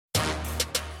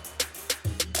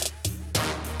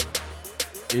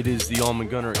It is the Almond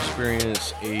Gunner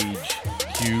Experience, Age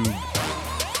Cube.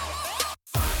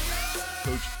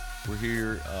 Coach, we're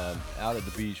here out at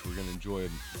the beach. We're going to enjoy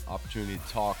an opportunity to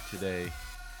talk today.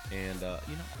 And,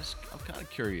 I'm kind of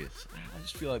curious. I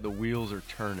just feel like the wheels are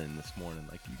turning this morning.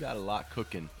 Like, you got a lot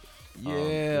cooking.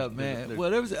 Yeah, man.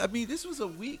 Well, this was a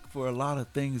week for a lot of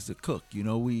things to cook. You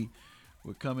know,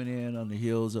 we're coming in on the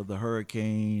heels of the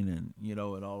hurricane and, and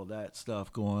all of that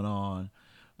stuff going on.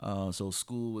 So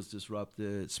school was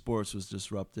disrupted, sports was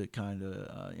disrupted kind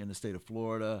of in the state of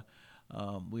Florida.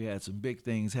 We had some big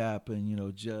things happen,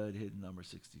 Judd hitting number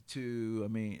 62. I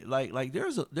mean, like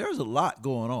there's a lot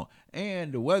going on.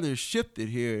 And the weather shifted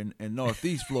here in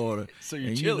Northeast Florida. So you're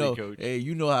and chilly, Coach. Hey,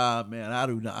 you know how, man, I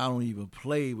don't even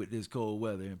play with this cold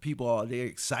weather. And people they're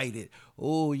excited.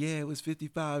 Oh, yeah, it was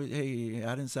 55. Hey,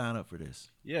 I didn't sign up for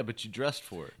this. Yeah, but you dressed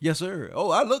for it. Yes, sir.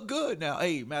 Oh, I look good now.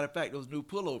 Hey, matter of fact, those new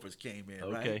pullovers came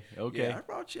in, right? Okay. Yeah, I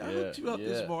brought you. I hooked you up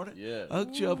this morning. Yeah. I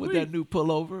hooked you up with that new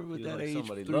pullover, with that like age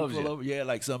somebody 3 loves you. pullover. Yeah,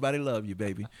 like somebody love you,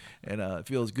 baby, and it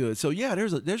feels good. So yeah,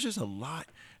 there's just a lot.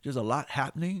 There's a lot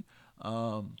happening,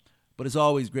 but it's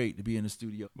always great to be in the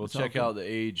studio. Well, check out the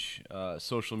Age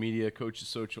social media,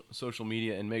 Coach's social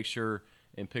media, and make sure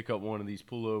and pick up one of these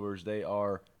pullovers. They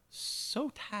are so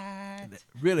tight.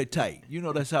 Really tight.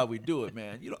 That's how we do it,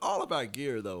 man. All of our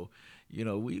gear, though,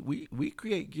 we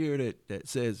create gear that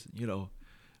says,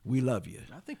 we love you.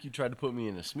 I think you tried to put me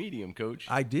in a medium, Coach.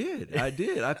 I did. I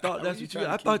thought that's what you.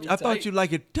 I thought you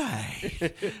like it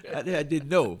tight. I didn't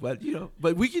know, but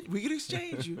but we could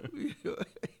exchange you.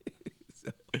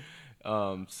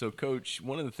 So, Coach,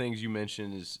 one of the things you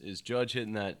mentioned is Judge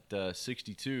hitting that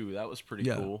 62. That was pretty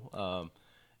cool.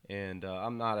 And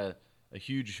I'm not a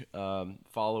huge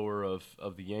follower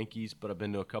of the Yankees, but I've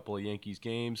been to a couple of Yankees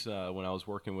games when I was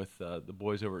working with the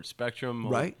boys over at Spectrum.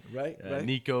 Right.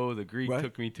 Nico, the Greek,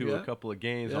 took me to a couple of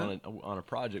games on a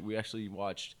project. We actually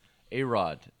watched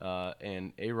A-Rod,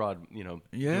 and A-Rod, doing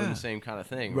the same kind of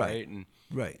thing, right?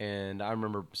 And I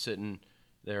remember sitting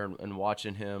there and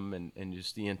watching him and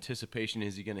just the anticipation,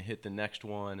 is he going to hit the next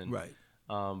one? And,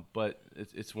 but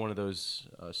it's one of those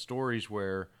stories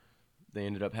where they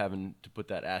ended up having to put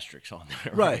that asterisk on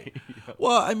there. Right.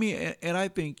 Well, I mean, and I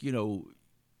think,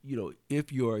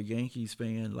 if you're a Yankees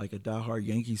fan, like a diehard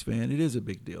Yankees fan, it is a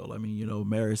big deal. I mean,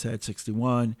 Maris had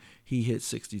 61. He hit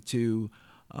 62.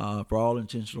 For all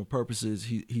intentional purposes,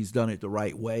 he's done it the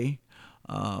right way,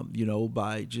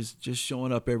 by just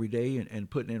showing up every day and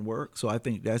putting in work. So I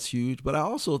think that's huge. But I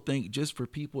also think just for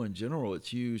people in general,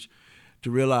 it's huge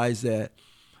to realize that,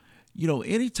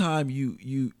 anytime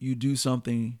you do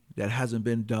something that hasn't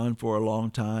been done for a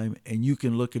long time, and you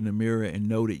can look in the mirror and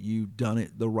know that you've done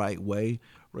it the right way,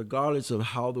 regardless of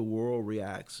how the world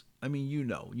reacts. I mean,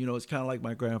 it's kind of like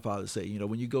my grandfather said,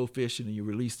 when you go fishing and you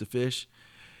release the fish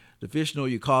know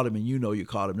you caught him and you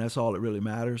caught him. That's all that really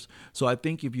matters. So I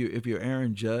think if you're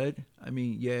Aaron Judd, I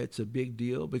mean, yeah, it's a big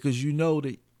deal because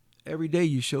that every day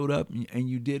you showed up and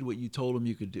you did what you told him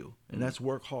you could do, and that's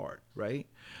work hard, right?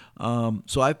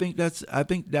 So I think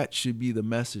that should be the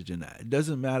message in that. It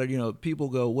doesn't matter, people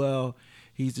go, well,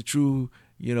 he's the true,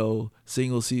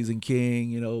 single season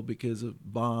king, because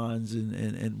of Bonds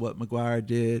and what McGwire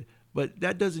did, but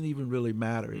that doesn't even really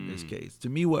matter in this case. To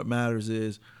me, what matters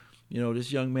is,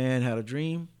 this young man had a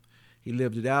dream, he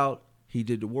lived it out, he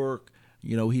did the work,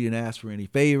 he didn't ask for any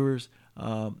favors.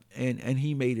 And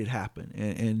he made it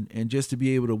happen. And just to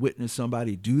be able to witness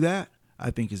somebody do that,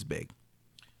 I think is big.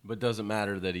 But doesn't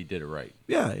matter that he did it right.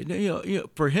 Yeah,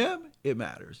 for him, it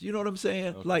matters. You know what I'm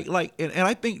saying? Okay. And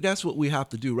I think that's what we have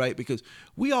to do, right? Because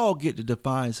we all get to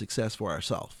define success for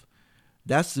ourselves.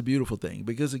 That's the beautiful thing.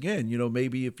 Because again,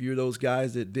 maybe if you're those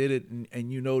guys that did it and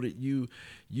that you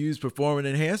use performance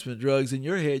enhancement drugs in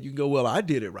your head, you can go, well, I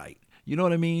did it right. You know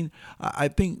what I mean? I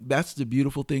think that's the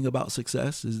beautiful thing about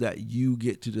success is that you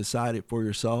get to decide it for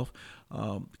yourself,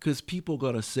 because people are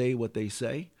going to say what they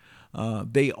say.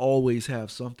 They always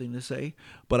have something to say.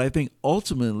 But I think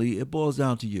ultimately it boils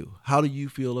down to you. How do you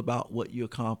feel about what you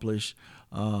accomplish?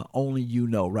 Only you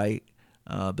know, right?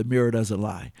 The mirror doesn't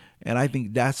lie. And I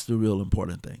think that's the real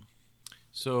important thing.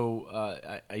 So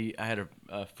I had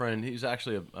a friend. He was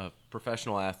actually a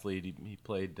professional athlete. He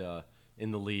played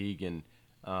in the league, and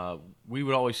we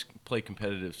would always play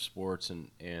competitive sports and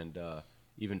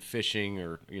even fishing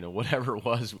or whatever it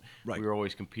was. Right. We were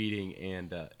always competing,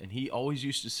 and he always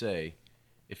used to say,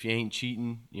 "If you ain't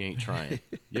cheating, you ain't trying."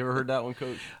 You ever heard that one,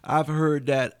 Coach? I've heard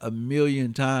that a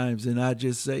million times, and I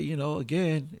just say,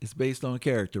 again, it's based on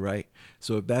character, right?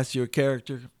 So if that's your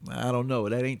character, I don't know.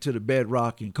 That ain't to the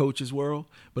bedrock in Coach's world,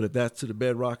 but if that's to the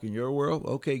bedrock in your world,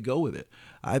 okay, go with it.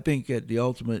 I think that the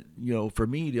ultimate, for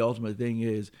me, the ultimate thing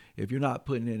is if you're not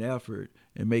putting in effort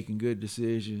and making good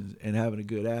decisions and having a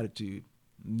good attitude,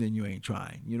 then you ain't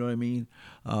trying. You know what I mean?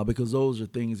 Because those are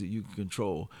things that you can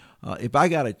control. If I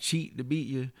got to cheat to beat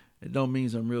you, it don't mean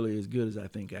I'm really as good as I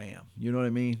think I am. You know what I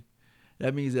mean?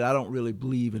 That means that I don't really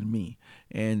believe in me.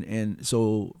 And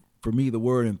so for me, the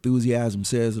word enthusiasm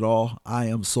says it all. I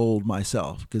am sold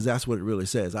myself, because that's what it really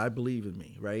says. I believe in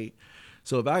me, right?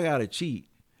 So if I got to cheat,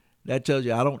 that tells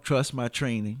you I don't trust my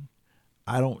training.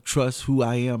 I don't trust who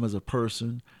I am as a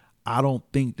person. I don't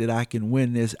think that I can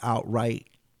win this outright.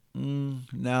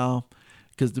 No,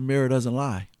 because the mirror doesn't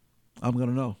lie. I'm going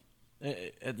to know.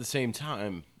 At the same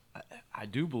time, I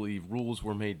do believe rules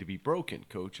were made to be broken,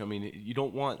 Coach. I mean, you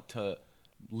don't want to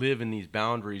live in these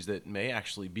boundaries that may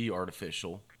actually be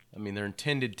artificial. I mean, they're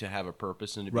intended to have a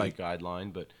purpose and to be a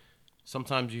guideline, but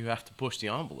sometimes you have to push the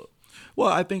envelope. Well,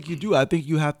 I think you do. I think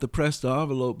you have to press the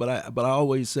envelope, but I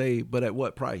always say, but at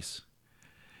what price?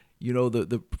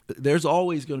 There's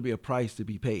always going to be a price to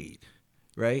be paid,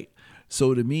 right?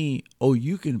 So to me,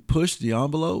 you can push the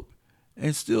envelope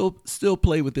and still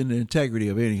play within the integrity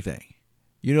of anything.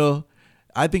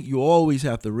 I think you always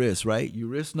have to risk, right? You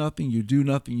risk nothing, you do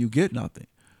nothing, you get nothing.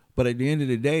 But at the end of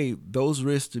the day, those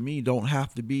risks to me don't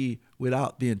have to be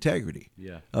without the integrity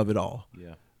of it all.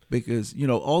 Yeah. Because,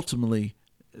 ultimately,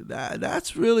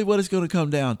 that's really what it's going to come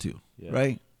down to,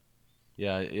 right?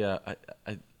 Yeah.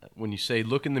 I when you say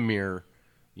look in the mirror,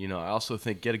 I also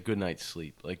think get a good night's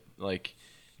sleep. Like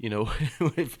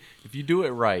if you do it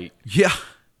right. Yeah.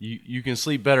 You can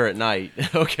sleep better at night.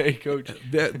 Okay, Coach?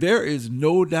 There is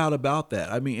no doubt about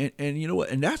that. I mean, and you know what?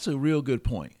 And that's a real good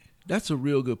point. That's a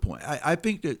real good point. I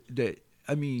think that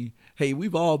hey,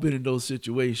 we've all been in those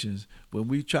situations when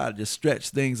we try to stretch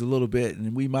things a little bit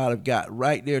and we might have got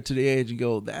right there to the edge and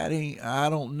go, I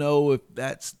don't know if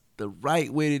that's the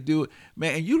right way to do it.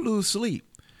 Man, and you lose sleep.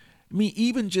 I mean,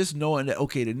 even just knowing that,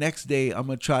 okay, the next day I'm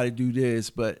going to try to do this,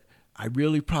 but I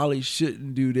really probably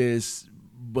shouldn't do this.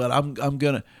 But I'm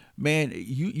gonna, man.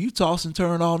 You toss and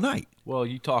turn all night. Well,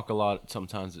 you talk a lot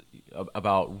sometimes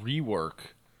about rework.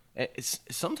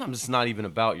 Sometimes it's not even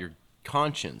about your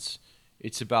conscience.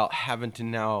 It's about having to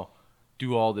now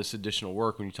do all this additional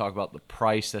work. When you talk about the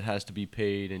price that has to be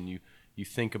paid, and you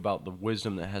think about the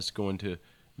wisdom that has to go into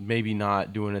maybe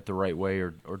not doing it the right way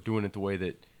or doing it the way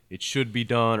that it should be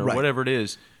done or whatever it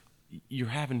is. You're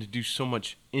having to do so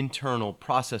much internal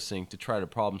processing to try to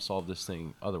problem solve this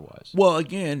thing otherwise. Well,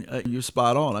 again, you're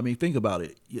spot on. I mean, think about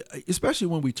it, especially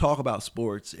when we talk about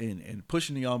sports and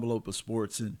pushing the envelope of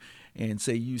sports and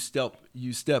say you step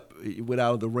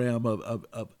without the realm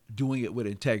of doing it with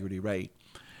integrity, right?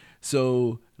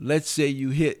 So let's say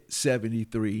you hit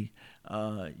 73,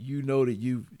 that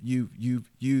you've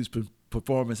used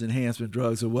performance enhancement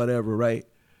drugs or whatever, right?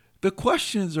 The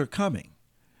questions are coming.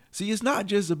 See, it's not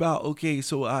just about, okay,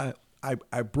 so I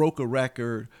broke a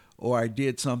record or I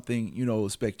did something,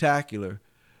 spectacular.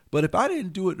 But if I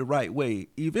didn't do it the right way,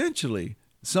 eventually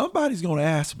somebody's going to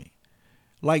ask me.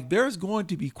 Like, there's going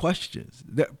to be questions.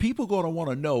 People are going to want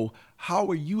to know, how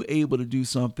are you able to do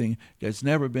something that's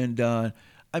never been done?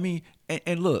 I mean,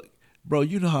 and look, bro,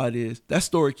 you know how it is. That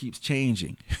story keeps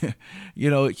changing.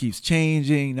 It keeps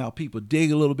changing. Now people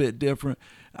dig a little bit different.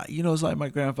 It's like my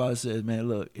grandfather says, man,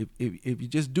 look, if you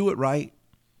just do it right,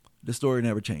 the story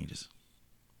never changes.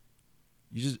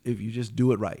 If you just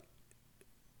do it right,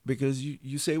 because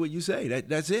you say what you say,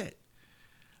 that's it.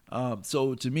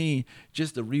 So to me,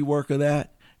 just the rework of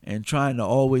that and trying to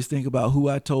always think about who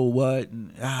I told what,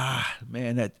 and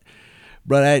man, that's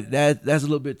a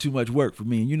little bit too much work for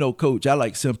me. And Coach, I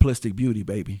like simplistic beauty,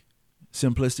 baby.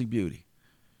 Simplistic beauty.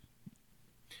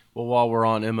 Well, while we're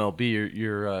on MLB,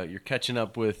 you're catching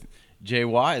up with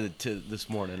JY this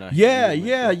morning. Yeah.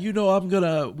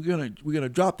 We're gonna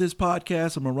drop this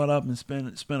podcast. I'm gonna run up and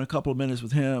spend a couple of minutes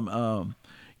with him.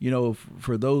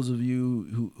 For those of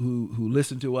you who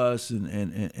listen to us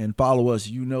and follow us,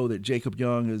 that Jacob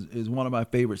Young is one of my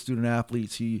favorite student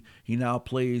athletes. He now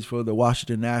plays for the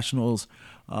Washington Nationals,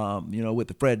 with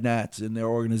the Fred Nats in their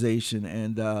organization.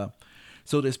 And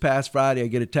so this past Friday, I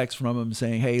get a text from him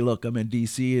saying, "Hey, look, I'm in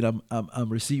D.C. and I'm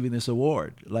receiving this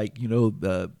award,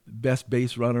 the best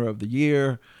base runner of the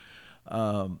year."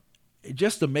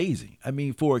 Just amazing. I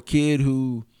mean, for a kid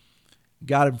who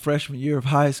got him freshman year of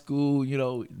high school,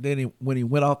 then when he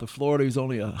went off to Florida, he was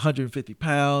only 150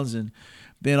 pounds, and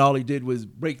then all he did was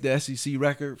break the SEC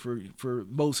record for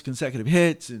most consecutive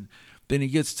hits, and Then he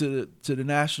gets to the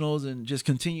Nationals and just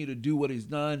continue to do what he's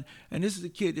done. And this is a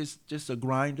kid that's just a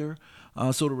grinder.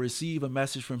 So to receive a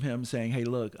message from him saying, "Hey,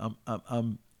 look,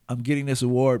 I'm getting this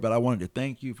award, but I wanted to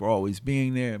thank you for always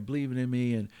being there and believing in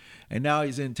me." And now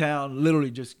he's in town,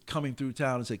 literally just coming through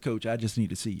town and said, "Coach, I just need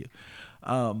to see you."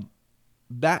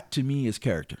 That to me is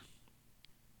character.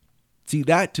 See,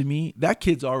 that to me, that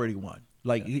kid's already won.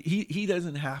 Like he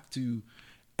doesn't have to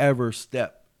ever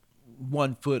step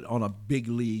one foot on a big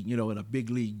league, in a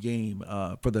big league game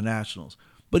for the Nationals.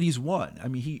 But he's won. I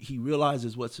mean, he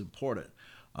realizes what's important.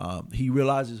 He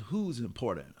realizes who's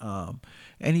important.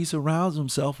 And he surrounds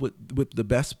himself with the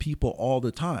best people all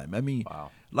the time. I mean,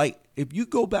 wow. Like if you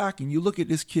go back and you look at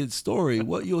this kid's story,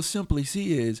 what you'll simply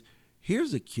see is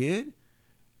here's a kid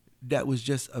that was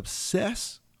just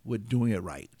obsessed with doing it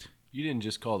right. You didn't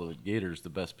just call the Gators the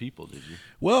best people, did you?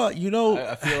 Well,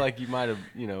 I feel like you might have,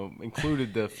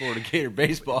 included the Florida Gator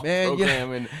baseball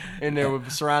program in there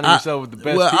with surrounding yourself with the best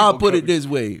people. Well, I'll put it this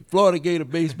way. Florida Gator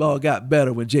baseball got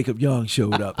better when Jacob Young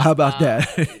showed up. How about that?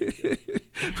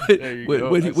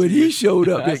 when he showed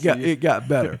up, it got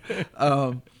better.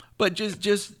 But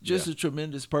just a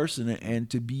tremendous person, and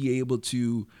to be able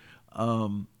to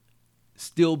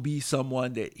still be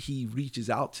someone that he reaches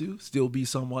out to, still be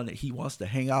someone that he wants to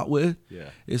hang out with.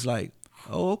 Yeah. It's like,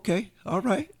 oh, okay, all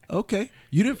right, okay.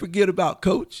 You didn't forget about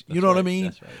Coach. You know what I mean?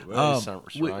 That's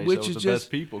right. Well, which is the just best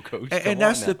people, Coach. And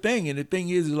that's the thing. And the thing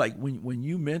is like when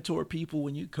you mentor people,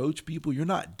 when you coach people, you're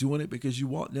not doing it because you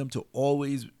want them to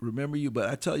always remember you. But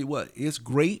I tell you what, it's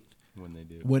great when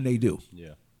they do.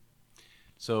 Yeah.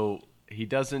 So he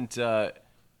doesn't.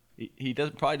 He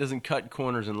probably doesn't cut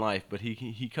corners in life, but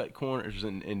he cut corners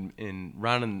in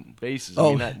rounding bases.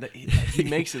 I mean, he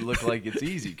makes it look like it's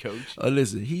easy, Coach.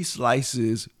 Listen, he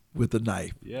slices with a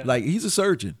knife. Yeah. Like he's a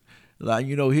surgeon. Like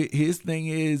his thing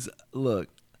is, look,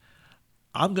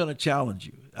 I'm gonna challenge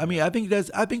you. I mean, I think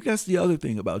that's the other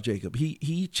thing about Jacob.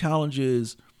 He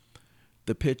challenges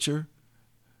the pitcher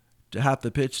to have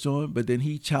to pitch to him, but then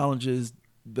he challenges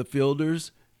the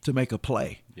fielders to make a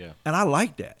play. Yeah. And I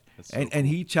like that. And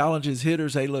he challenges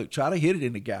hitters, hey, look, try to hit it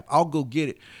in the gap. I'll go get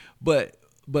it. But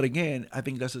again, I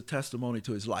think that's a testimony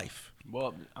to his life.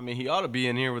 Well, I mean, he ought to be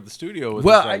in here with the studio with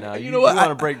us right now. You know what? You want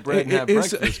to break bread and have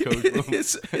breakfast,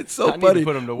 Coach. It's so funny. Need to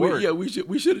put him to work.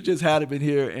 We should have just had him in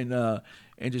here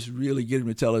and just really get him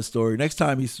to tell his story. Next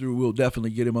time he's through, we'll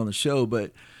definitely get him on the show.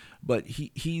 But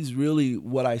he's really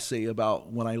what I say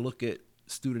about when I look at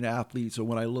student athletes or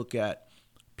when I look at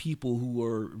people who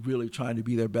are really trying to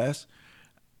be their best.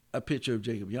 A picture of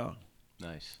Jacob Young.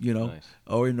 Nice. Nice.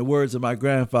 Or in the words of my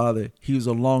grandfather, he was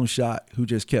a long shot who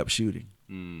just kept shooting.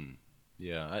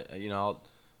 Yeah,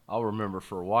 I'll remember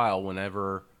for a while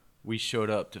whenever we showed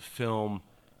up to film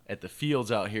at the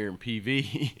fields out here in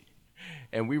PV,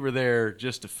 and we were there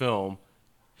just to film,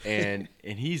 and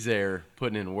he's there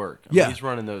putting in work. I mean, he's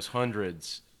running those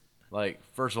hundreds. Like,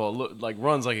 first of all,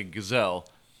 runs like a gazelle,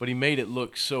 but he made it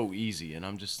look so easy, and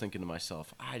I'm just thinking to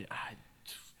myself,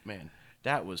 man.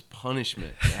 That was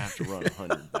punishment to have to run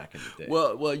 100 back in the day.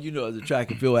 Well, as a track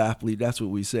and field athlete, that's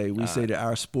what we say. We say that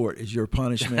our sport is your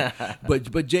punishment.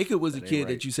 But Jacob was a kid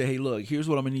that you say, hey, look, here's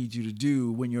what I'm going to need you to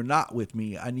do when you're not with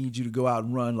me. I need you to go out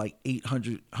and run like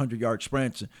 100-yard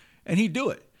sprints. And he'd do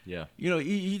it. Yeah.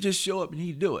 He just show up and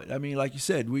he'd do it. I mean, like you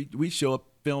said, we show up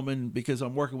filming because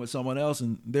I'm working with someone else,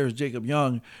 and there's Jacob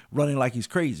Young running like he's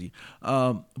crazy.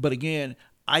 But again,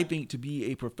 I think to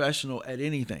be a professional at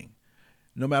anything,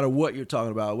 no matter what you're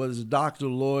talking about, whether it's a doctor,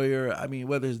 lawyer, I mean,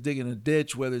 whether it's digging a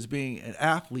ditch, whether it's being an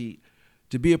athlete,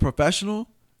 to be a professional,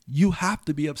 you have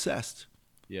to be obsessed.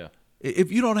 Yeah.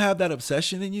 If you don't have that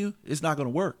obsession in you, it's not going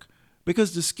to work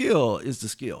because the skill is the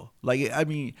skill. Like, I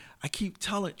mean, I keep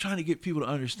trying to get people to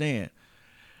understand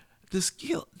the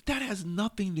skill, that has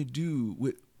nothing to do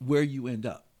with where you end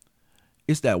up.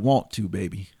 It's that want to,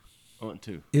 baby. Want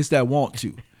to. It's that want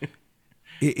to.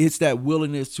 It's that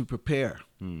willingness to prepare.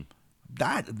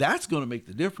 That's going to make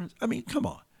the difference. I mean, come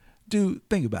on. Dude,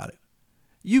 think about it.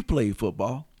 You played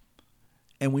football.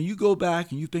 And when you go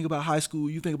back and you think about high school,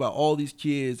 you think about all these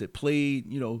kids that played,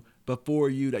 before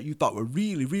you that you thought were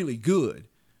really, really good.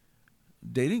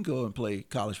 They didn't go and play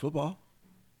college football.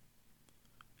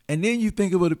 And then you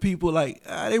think about the people like,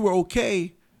 they were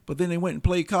okay, but then they went and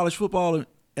played college football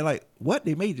and like, what?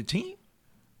 They made the team?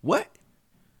 What?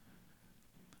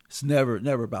 It's never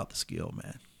about the skill,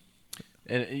 man.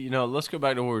 And, let's go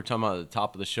back to what we were talking about at the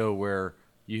top of the show where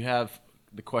you have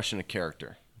the question of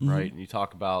character, right? And you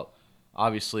talk about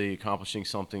obviously accomplishing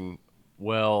something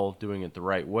well, doing it the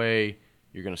right way.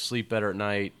 You're going to sleep better at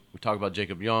night. We talk about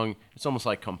Jacob Young. It's almost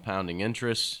like compounding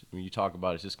interest. When you talk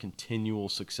about it's just continual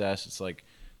success. It's like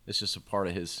it's just a part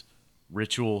of his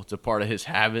ritual. It's a part of his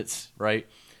habits, right?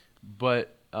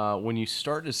 But when you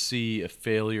start to see a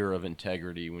failure of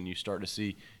integrity, when you start to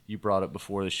see, you brought up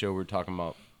before the show, we were talking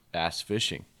about bass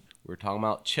fishing. We were talking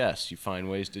about chess. You find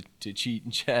ways to cheat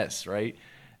in chess, right?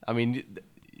 I mean,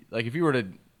 like if you were to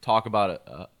talk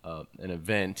about an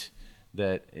event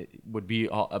that it would be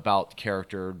about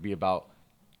character, it would be about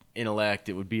intellect,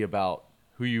 it would be about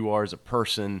who you are as a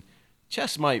person,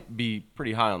 chess might be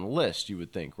pretty high on the list, you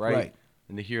would think, right?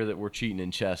 And to hear that we're cheating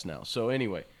in chess now. So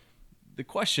anyway, the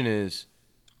question is,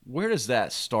 where does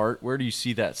that start? Where do you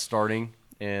see that starting?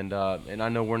 And I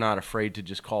know we're not afraid to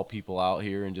just call people out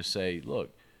here and just say,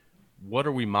 look, what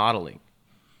are we modeling?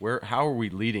 How are we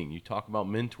leading? You talk about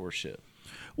mentorship.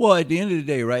 Well, at the end of the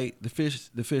day, right, the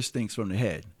fish thinks from the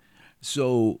head.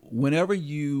 So whenever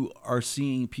you are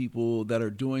seeing people that are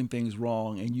doing things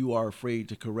wrong and you are afraid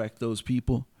to correct those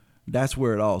people, that's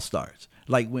where it all starts.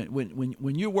 Like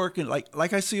when you're working,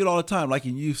 like I see it all the time, like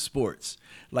in youth sports,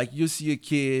 like you see a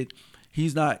kid,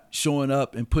 he's not showing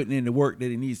up and putting in the work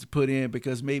that he needs to put in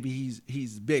because maybe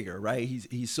he's bigger, right?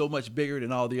 He's so much bigger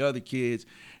than all the other kids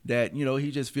that, you know,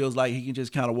 he just feels like he can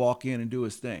just kind of walk in and do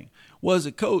his thing. Well, as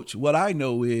a coach, what I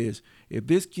know is if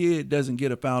this kid doesn't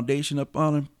get a foundation up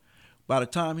on him, by the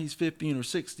time he's 15 or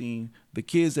 16, the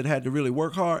kids that had to really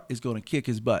work hard is going to kick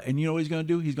his butt. And you know what he's going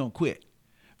to do? He's going to quit.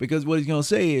 Because what he's going to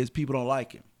say is people don't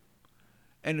like him.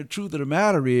 And the truth of the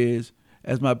matter is,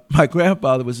 as my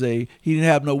grandfather would say, he didn't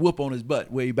have no whoop on his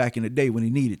butt way back in the day when he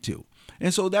needed to.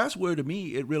 And so that's where, to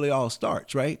me, it really all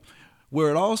starts, right? Where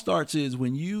it all starts is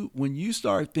when you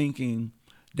start thinking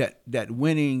that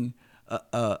winning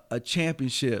a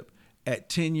championship at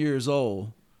 10 years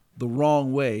old the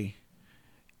wrong way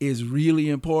is really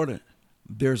important,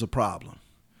 there's a problem.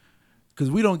 Because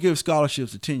we don't give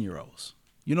scholarships to 10-year-olds.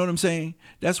 You know what I'm saying?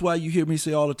 That's why you hear me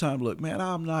say all the time, look, man,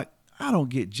 I don't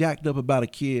get jacked up about a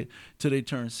kid till they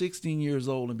turn 16 years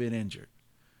old and been injured.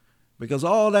 Because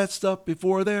all that stuff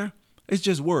before there, it's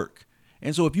just work.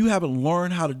 And so if you haven't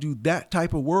learned how to do that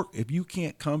type of work, if you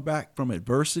can't come back from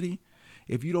adversity,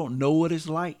 if you don't know what it's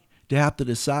like to have to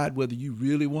decide whether you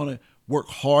really want to work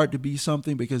hard to be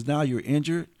something because now you're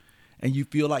injured and you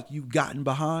feel like you've gotten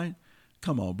behind,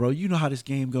 come on, bro. You know how this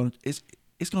game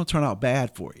it's going to turn out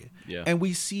bad for you. Yeah. And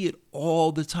we see it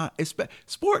all the time.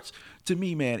 Sports, to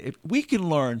me, man, if we can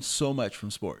learn so much from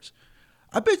sports.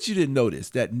 I bet you didn't notice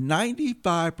that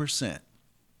 95%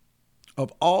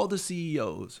 of all the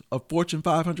CEOs of Fortune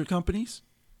 500 companies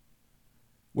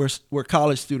were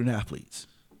college student athletes.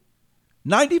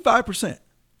 95%.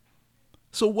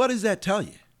 So what does that tell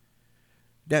you?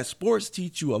 That sports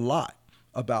teach you a lot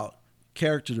about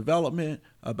character development,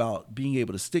 about being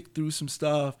able to stick through some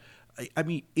stuff. I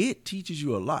mean, it teaches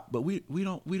you a lot, but we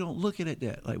don't look at it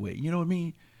that like, wait, you know what I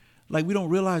mean? Like we don't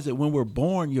realize that when we're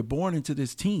born, you're born into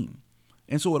this team.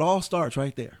 And so it all starts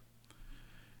right there.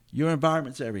 Your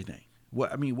environment's everything.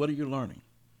 What are you learning?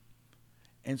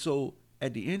 And so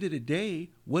at the end of the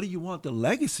day, what do you want the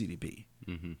legacy to be?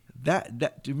 Mm-hmm.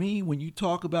 That to me, when you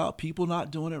talk about people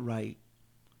not doing it right,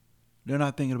 they're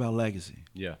not thinking about legacy.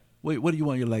 Yeah. Wait, what do you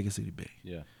want your legacy to be?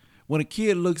 Yeah. When a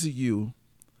kid looks at you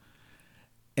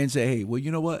and say, hey, well,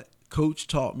 you know what? Coach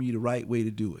taught me the right way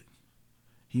to do it.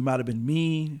 He might have been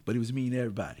mean, but he was mean to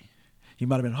everybody. He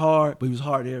might have been hard, but he was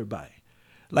hard to everybody.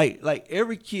 Like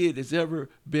every kid that's ever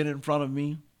been in front of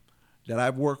me that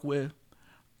I've worked with,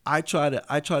 I try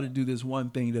to do this one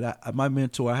thing that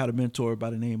I had a mentor by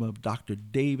the name of Dr.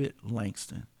 David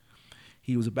Langston.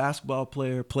 He was a basketball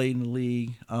player, played in the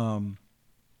league,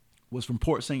 was from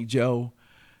Port St. Joe,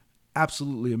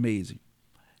 absolutely amazing.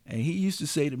 And he used to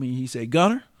say to me, he said,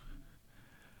 Gunner,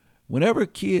 whenever a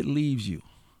kid leaves you,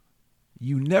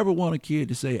 you never want a kid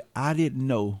to say, I didn't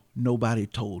know, nobody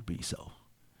told me so.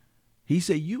 He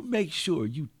said, you make sure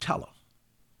you tell them.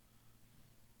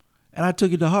 And I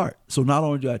took it to heart. So not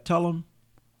only do I tell them,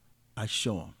 I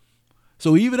show them.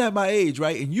 So even at my age,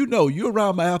 right, and you know, you're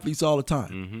around my athletes all the time.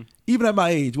 Mm-hmm. Even at my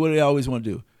age, what do they always want to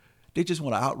do? They just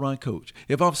want to outrun coach.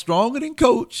 If I'm stronger than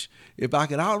coach, if I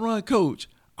can outrun coach,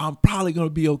 I'm probably going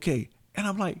to be okay. And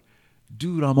I'm like,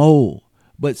 dude, I'm old.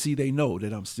 But see, they know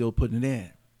that I'm still putting it in,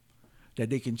 that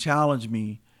they can challenge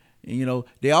me. And, you know,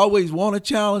 they always want a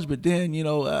challenge, but then, you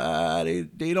know,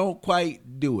 they don't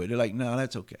quite do it. They're like, no,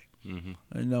 that's okay.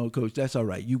 Mm-hmm. No, coach, that's all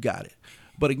right. You got it.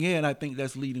 But again, I think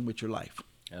that's leading with your life.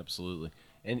 Absolutely.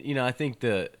 And, you know, I think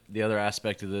the other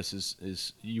aspect of this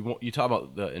is you talk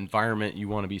about the environment you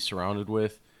want to be surrounded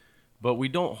with, but we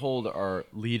don't hold our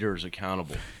leaders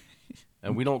accountable.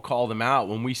 And we don't call them out.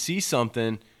 When we see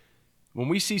something,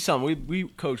 we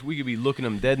coach, we could be looking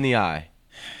them dead in the eye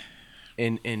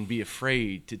and be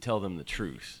afraid to tell them the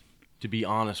truth, to be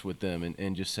honest with them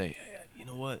and just say, hey, you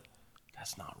know what?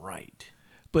 That's not right.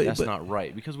 That's not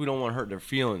right, because we don't want to hurt their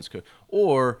feelings,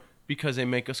 or because they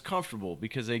make us comfortable,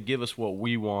 because they give us what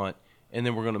we want, and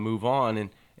then we're going to move on.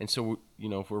 And so, you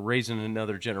know, if we're raising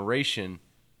another generation,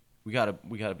 we gotta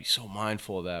be so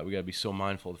mindful of that. We gotta be so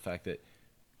mindful of the fact that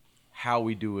how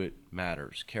we do it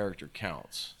matters. Character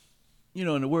counts. You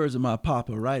know, in the words of my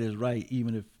papa, right is right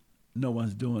even if no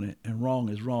one's doing it, and wrong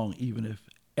is wrong even if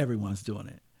everyone's doing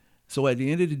it. So at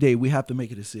the end of the day, we have to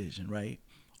make a decision, right?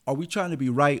 Are we trying to be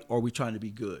right, or are we trying to be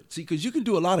good? See, because you can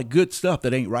do a lot of good stuff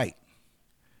that ain't right.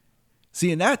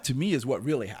 See, and that to me is what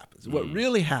really happens. What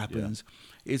really happens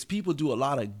is people do a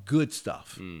lot of good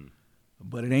stuff,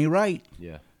 but it ain't right.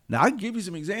 Yeah. Now, I can give you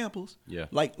some examples. Yeah.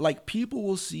 Like people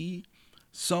will see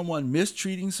someone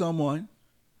mistreating someone.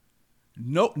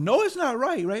 No, it's not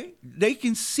right, right? They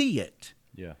can see it.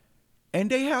 Yeah. And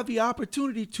they have the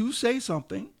opportunity to say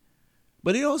something,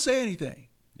 but they don't say anything.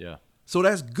 Yeah. So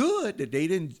that's good that they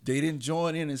didn't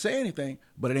join in and say anything,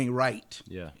 but it ain't right.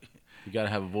 Yeah. You got to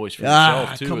have a voice for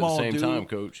yourself too at the same time,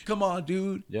 Coach. Come on,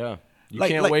 dude. Yeah. You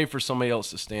can't wait for somebody else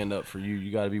to stand up for you.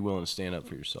 You got to be willing to stand up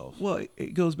for yourself. Well,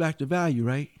 it goes back to value,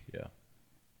 right? Yeah.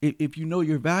 If you know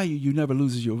your value, you never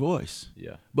loses your voice.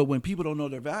 Yeah. But when people don't know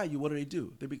their value, what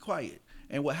do? They be quiet.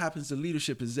 And what happens to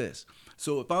leadership is this.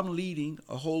 So if I'm leading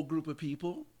a whole group of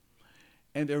people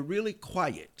and they're really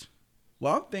quiet,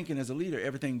 well, I'm thinking as a leader,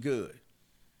 everything good.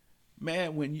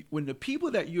 Man, when the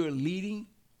people that you're leading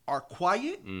are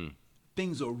quiet,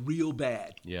 things are real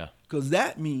bad. Yeah. Because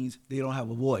that means they don't have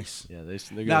a voice. Yeah,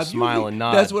 they're going to smile and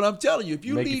nod. That's what I'm telling you. If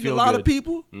you lead a lot of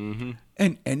people and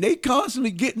they constantly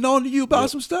getting on to you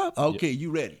about some stuff, okay, you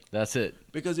ready. That's it.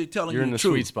 Because they're telling you're you in the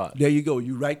truth. Sweet spot. There you go.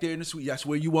 You're right there in the sweet. That's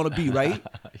where you want to be, right?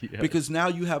 Yeah. Because now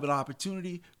you have an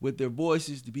opportunity with their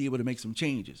voices to be able to make some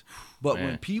changes. But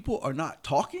when people are not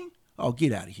talking, oh,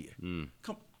 get out of here.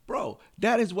 Come, bro,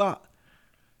 that is why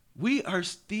we are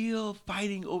still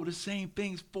fighting over the same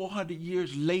things 400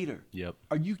 years later. Yep.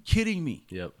 Are you kidding me?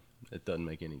 Yep. It doesn't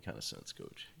make any kind of sense,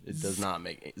 Coach. It does not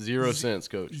make zero sense,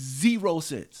 Coach. 0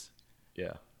 sense.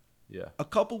 Yeah. Yeah. A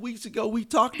couple weeks ago, we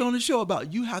talked on the show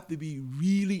about you have to be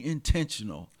really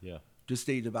intentional to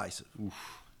stay divisive.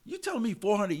 Oof. You telling me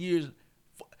 400 years,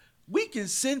 we can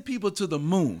send people to the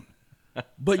moon,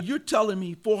 but you're telling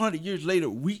me 400 years later,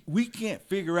 we can't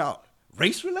figure out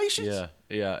race relations? Yeah.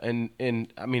 Yeah.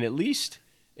 And I mean, at least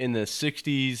in the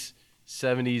 60s,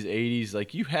 70s, 80s,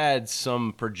 like you had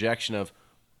some projection of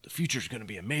the future's going to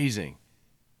be amazing.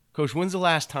 Coach, when's the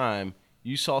last time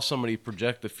you saw somebody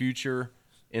project the future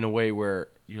in a way where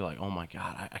you're like, oh my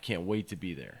God, I can't wait to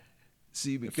be there?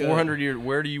 See, because 400 years,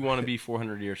 where do you want to be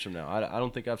 400 years from now? I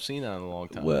don't think I've seen that in a long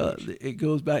time. Well, it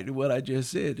goes back to what I just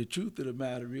said. The truth of the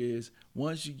matter is,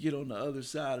 once you get on the other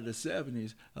side of the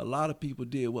 70s, a lot of people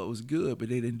did what was good, but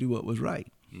they didn't do what was right.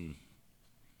 You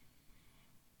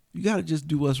got to just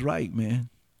do what's right, man.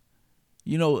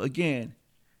 You know, again,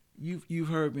 you've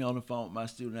heard me on the phone with my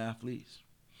student athletes.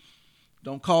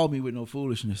 Don't call me with no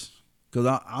foolishness, because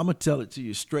I'm going to tell it to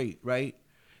you straight, right?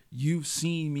 You've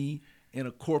seen me in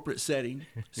a corporate setting,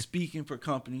 speaking for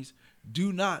companies.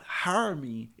 Do not hire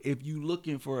me if you're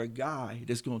looking for a guy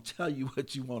that's going to tell you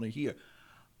what you want to hear.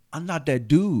 I'm not that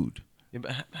dude. Yeah,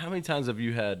 but how many times have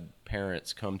you had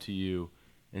parents come to you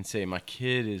and say, my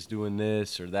kid is doing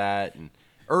this or that? And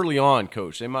early on,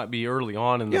 Coach, they might be early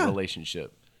on in the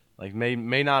relationship. Like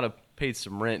may not have paid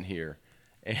some rent here.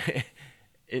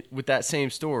 With that same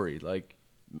story, like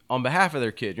on behalf of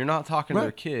their kid, you're not talking to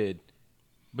their kid.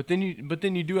 But then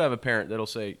you do have a parent that'll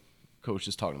say, Coach,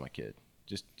 just talk to my kid.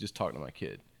 Just talk to my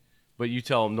kid. But you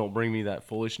tell them, don't bring me that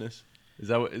foolishness. Is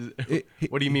that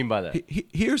what do you mean by that?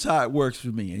 Here's how it works for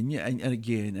me. And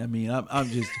again, I mean, I'm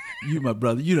just you, my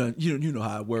brother. You know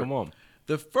how it works. Come on.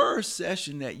 The first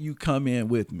session that you come in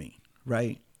with me,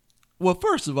 right? Well,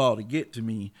 first of all, to get to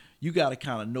me, you got to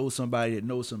kind of know somebody that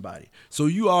knows somebody. So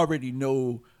you already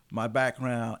know my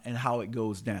background and how it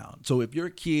goes down. So if your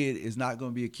kid is not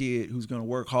going to be a kid who's going to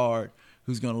work hard,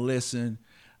 who's going to listen,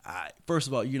 first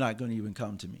of all, you're not going to even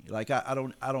come to me. Like I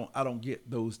don't get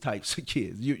those types of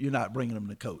kids. You're not bringing them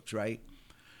to coach, right?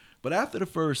 But after the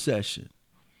first session,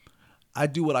 I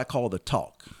do what I call the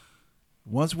talk.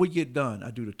 Once we get done,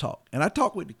 I do the talk, and I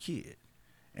talk with the kid,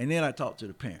 and then I talk to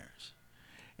the parents.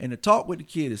 And the talk with the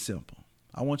kid is simple.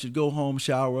 I want you to go home,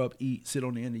 shower up, eat, sit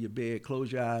on the end of your bed,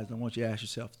 close your eyes, and I want you to ask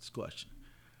yourself this question.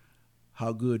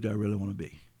 How good do I really want to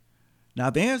be? Now,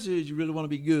 if the answer is you really want to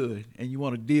be good and you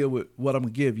want to deal with what I'm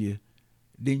going to give you,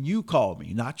 then you call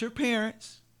me, not your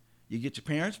parents. You get your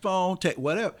parents' phone,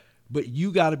 whatever, but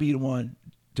you got to be the one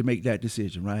to make that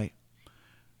decision, right?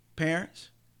 Parents,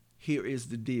 here is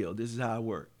the deal. This is how it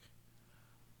works.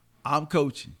 I'm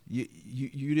coaching.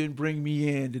 You didn't bring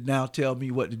me in to now tell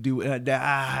me what to do.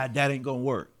 That ain't gonna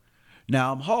work.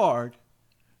 Now I'm hard,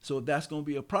 so if that's gonna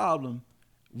be a problem,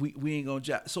 we ain't gonna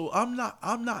jack. So I'm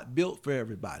not built for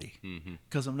everybody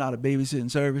because I'm not a babysitting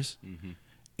service,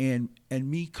 and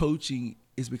me coaching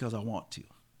is because I want to.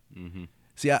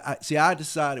 See, I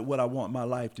decided what I want my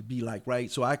life to be like, right?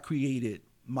 So I created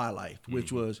my life,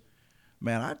 which was,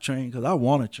 man, I train because I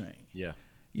want to train. Yeah.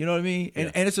 You know what I mean?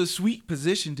 And it's a sweet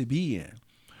position to be in.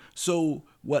 So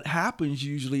what happens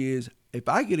usually is if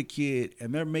I get a kid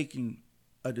and they're making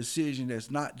a decision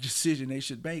that's not a decision they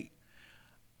should make,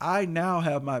 I now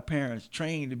have my parents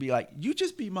trained to be like, you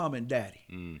just be mom and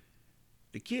daddy.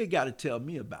 The kid got to tell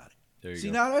me about it. There you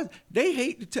See, go. now they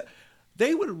hate to tell.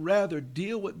 They would rather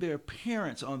deal with their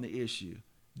parents on the issue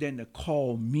than to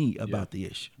call me about the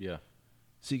issue. Yeah.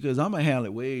 See, because I'm going to handle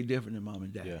it way different than mom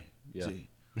and dad. Yeah. See?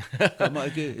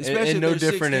 Especially and no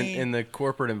different in the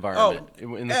corporate environment.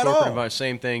 In the corporate environment,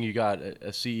 same thing. You got a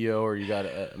CEO or you got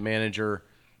a manager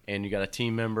and you got a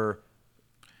team member.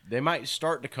 They might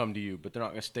start to come to you, but they're not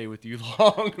going to stay with you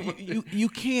long. you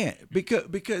can't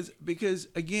because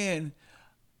again,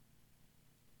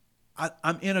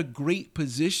 I'm in a great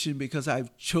position because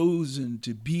I've chosen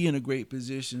to be in a great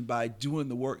position by doing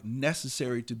the work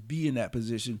necessary to be in that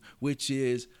position, which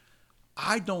is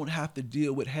I don't have to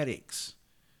deal with headaches.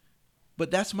 But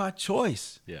that's my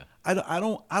choice. Yeah. I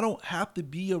don't have to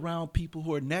be around people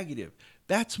who are negative.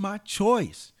 That's my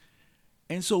choice.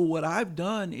 And so what I've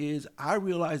done is I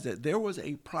realized that there was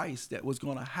a price that was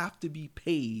going to have to be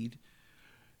paid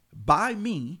by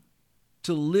me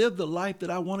to live the life that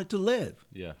I wanted to live.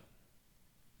 Yeah.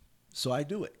 So I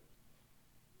do it.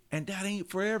 And that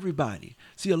ain't for everybody.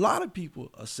 See, a lot of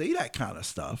people say that kind of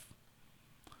stuff,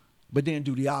 but then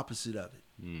do the opposite of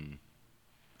it.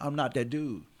 I'm not that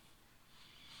dude.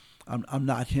 I'm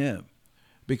not him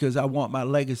because I want my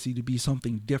legacy to be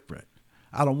something different.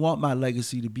 I don't want my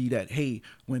legacy to be that, hey,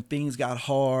 when things got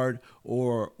hard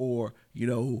or you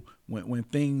know, when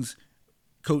things,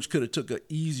 coach could have took an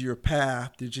easier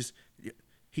path to just,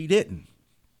 he didn't.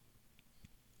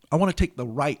 I want to take the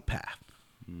right path.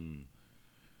 And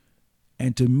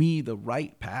to me, the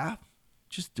right path,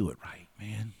 just do it right,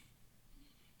 man.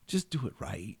 Just do it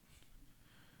right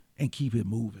and keep it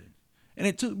moving. And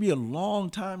it took me a long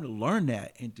time to learn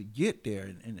that and to get there.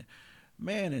 And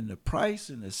man, and the price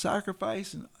and the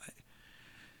sacrifice, and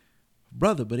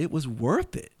brother, but it was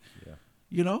worth it. Yeah.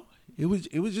 You know, it was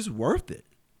just worth it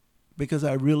because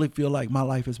I really feel like my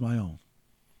life is my own.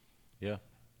 Yeah.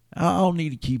 I don't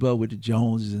need to keep up with the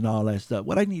Joneses and all that stuff.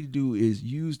 What I need to do is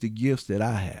use the gifts that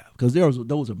I have because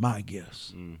those are my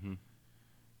gifts. And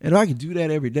if I can do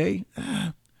that every day,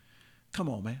 come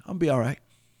on, man, I'm going to be all right.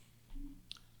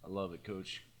 I love it,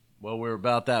 Coach. Well, we're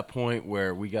about that point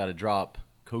where we got to drop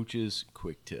Coach's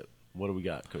quick tip. What do we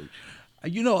got, Coach?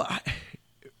 You know,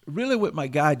 really with my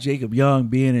guy Jacob Young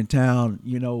being in town,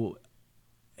 you know,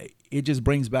 it just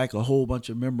brings back a whole bunch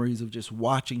of memories of just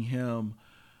watching him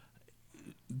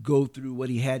go through what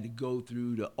he had to go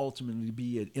through to ultimately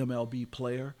be an MLB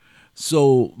player.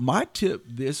 So my tip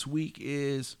this week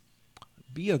is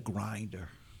be a grinder.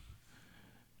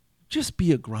 Just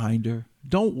be a grinder.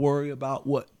 Don't worry about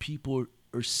what people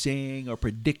are saying or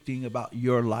predicting about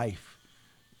your life.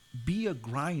 Be a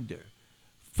grinder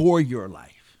for your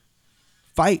life.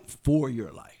 Fight for your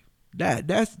life.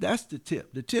 That's the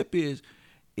tip. The tip is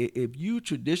if you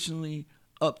traditionally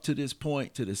up to this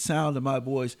point, to the sound of my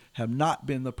voice, have not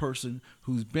been the person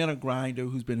who's been a grinder,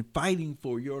 who's been fighting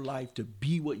for your life to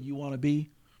be what you want to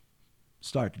be,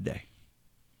 start today.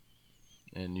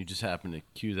 And you just happen to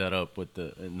cue that up with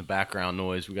in the background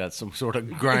noise. We got some sort of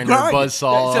grinder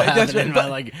buzzsaw happening.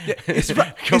 Right.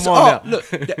 Come on now. Look,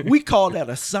 we call that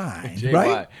a sign,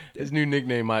 right? His new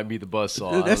nickname might be the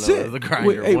buzzsaw. That's it. The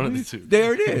grinder, one of the two.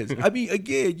 There it is. I mean,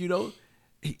 again, you know,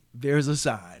 there's a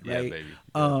sign, right? Yeah, baby.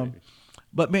 Baby.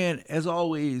 But man, as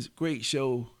always, great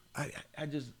show. I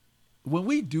just, when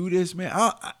we do this, man,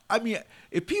 I mean,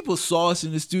 if people saw us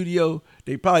in the studio,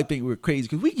 they probably think we're crazy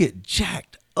because we get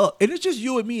jacked up. And it's just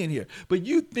you and me in here. But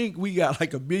you think we got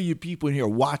like 1 million people in here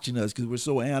watching us because we're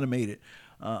so animated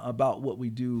about what we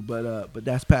do. But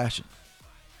that's passion.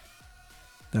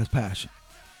 That's passion.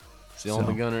 It's the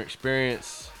only Gunner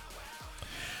experience.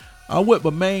 I'm with my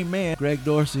main man, Greg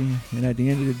Dorsey. And at the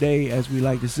end of the day, as we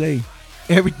like to say,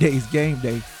 every day's game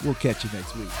day. We'll catch you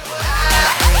next week.